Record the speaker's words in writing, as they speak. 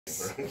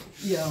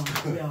Yeah,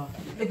 yeah.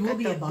 It will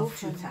be above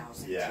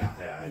 2,000. Yeah,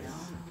 yeah. You know.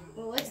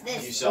 Well, what's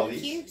this? You sell Stew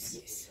these? cubes?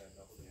 Yes.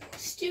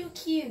 Stew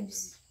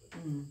cubes.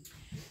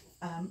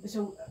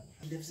 So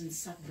he lives in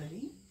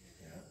Sudbury,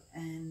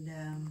 and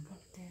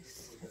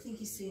I think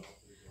he said,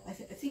 I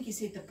think he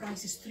said the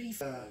price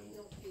is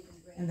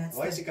and that's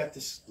Why has it got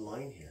this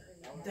line here?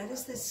 that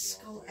is the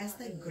skull as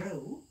they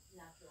grow.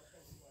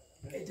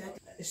 That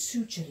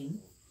suturing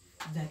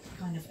that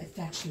kind of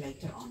attach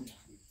later on.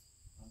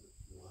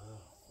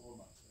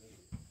 Wow.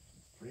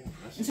 Pretty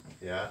impressive.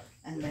 Yeah.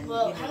 And then,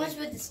 Well, you know, how much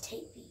would this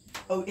tape be?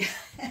 Oh,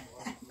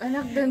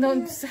 Anak,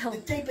 don't sell. the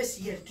tape is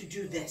here to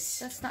do this.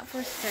 That's not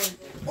for sale.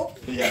 Oh,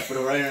 Yeah, put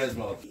it right in his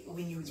mouth.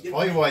 when you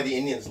Probably why the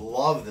Indians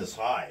love this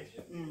hide.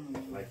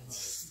 Like,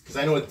 because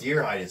I know a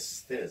deer hide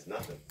is thin as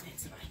nothing.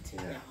 That's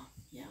right. Yeah.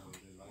 Yeah.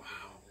 Wow.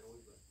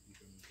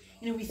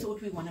 You know, we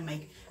thought we want to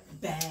make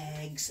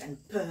bags and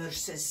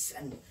purses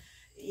and,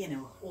 you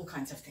know, all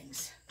kinds of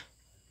things.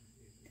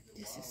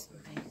 This is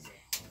amazing.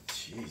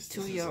 Jeez. this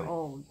is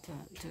 2-year-old.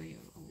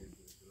 2-year-old.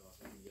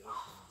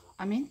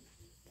 I mean,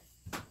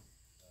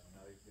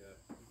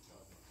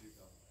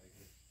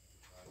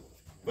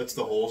 What's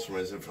the holes from?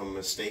 Is it from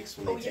mistakes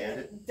when they tanned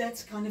it?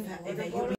 That's kind of how they